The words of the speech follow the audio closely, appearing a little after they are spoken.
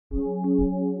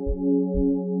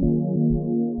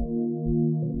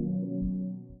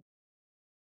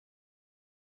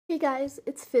guys,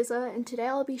 it's Fizza, and today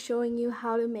I'll be showing you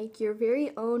how to make your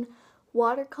very own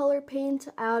watercolor paint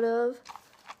out of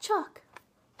chalk.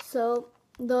 So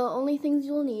the only things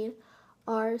you'll need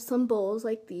are some bowls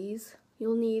like these.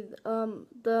 You'll need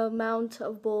the amount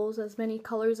of bowls, as many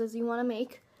colors as you want to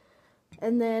make,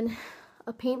 and then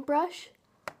a paintbrush,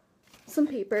 some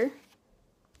paper,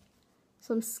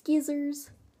 some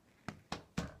skizzers,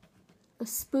 a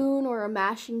spoon or a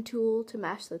mashing tool to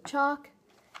mash the chalk,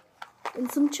 and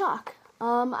some chalk.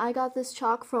 I got this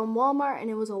chalk from Walmart and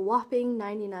it was a whopping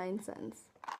 99 cents.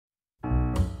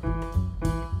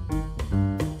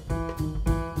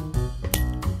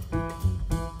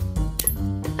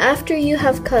 After you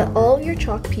have cut all of your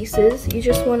chalk pieces, you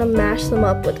just want to mash them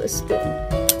up with a spoon.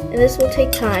 And this will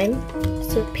take time,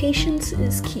 so patience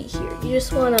is key here. You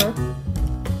just want to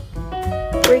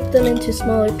break them into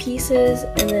smaller pieces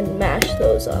and then mash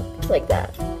those up like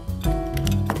that.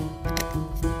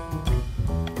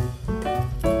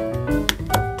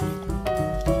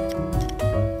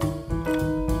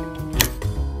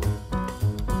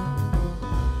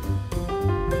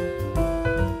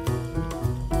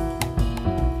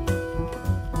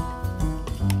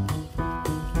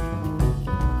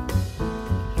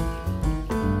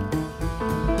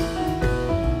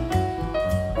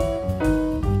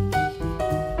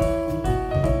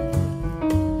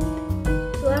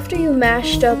 After you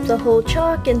mashed up the whole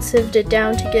chalk and sieved it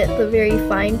down to get the very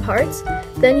fine parts,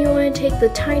 then you want to take the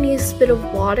tiniest bit of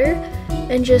water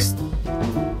and just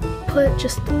put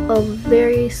just a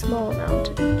very small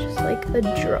amount, just like a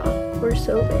drop or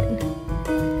so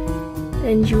in.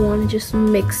 And you want to just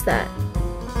mix that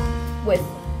with,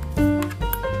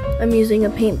 I'm using a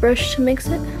paintbrush to mix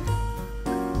it.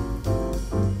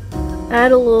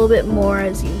 Add a little bit more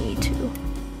as you need to.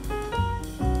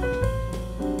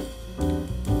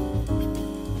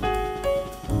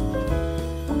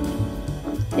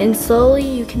 And slowly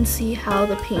you can see how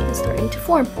the paint is starting to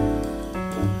form.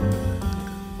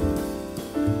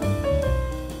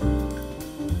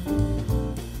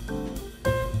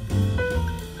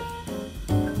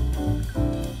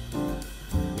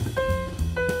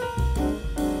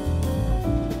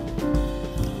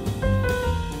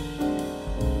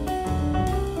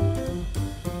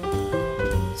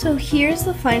 So here's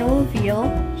the final reveal.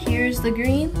 Here's the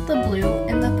green, the blue,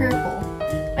 and the purple.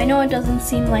 I know it doesn't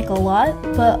seem like a lot,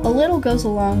 but a little goes a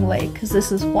long way because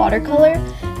this is watercolor,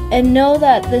 and know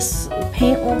that this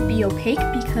paint won't be opaque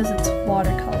because it's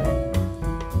watercolor.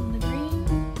 The green,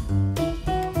 the blue, and the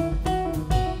purple.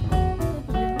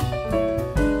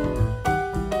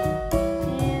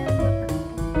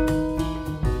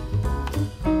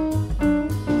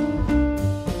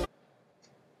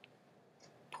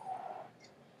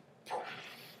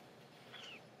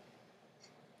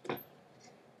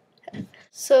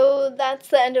 So that's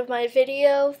the end of my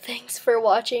video. Thanks for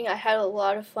watching. I had a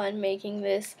lot of fun making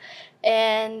this,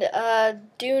 and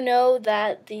do know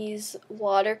that these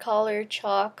watercolor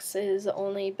chalks is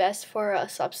only best for a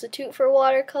substitute for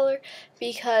watercolor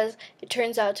because it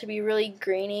turns out to be really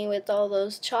grainy with all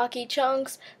those chalky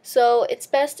chunks. So it's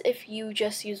best if you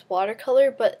just use watercolor,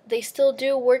 but they still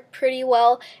do work pretty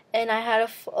well, and I had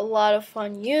a lot of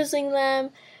fun using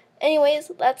them.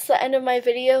 Anyways, that's the end of my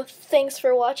video. Thanks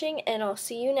for watching, and I'll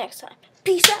see you next time.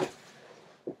 Peace out!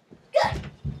 Good.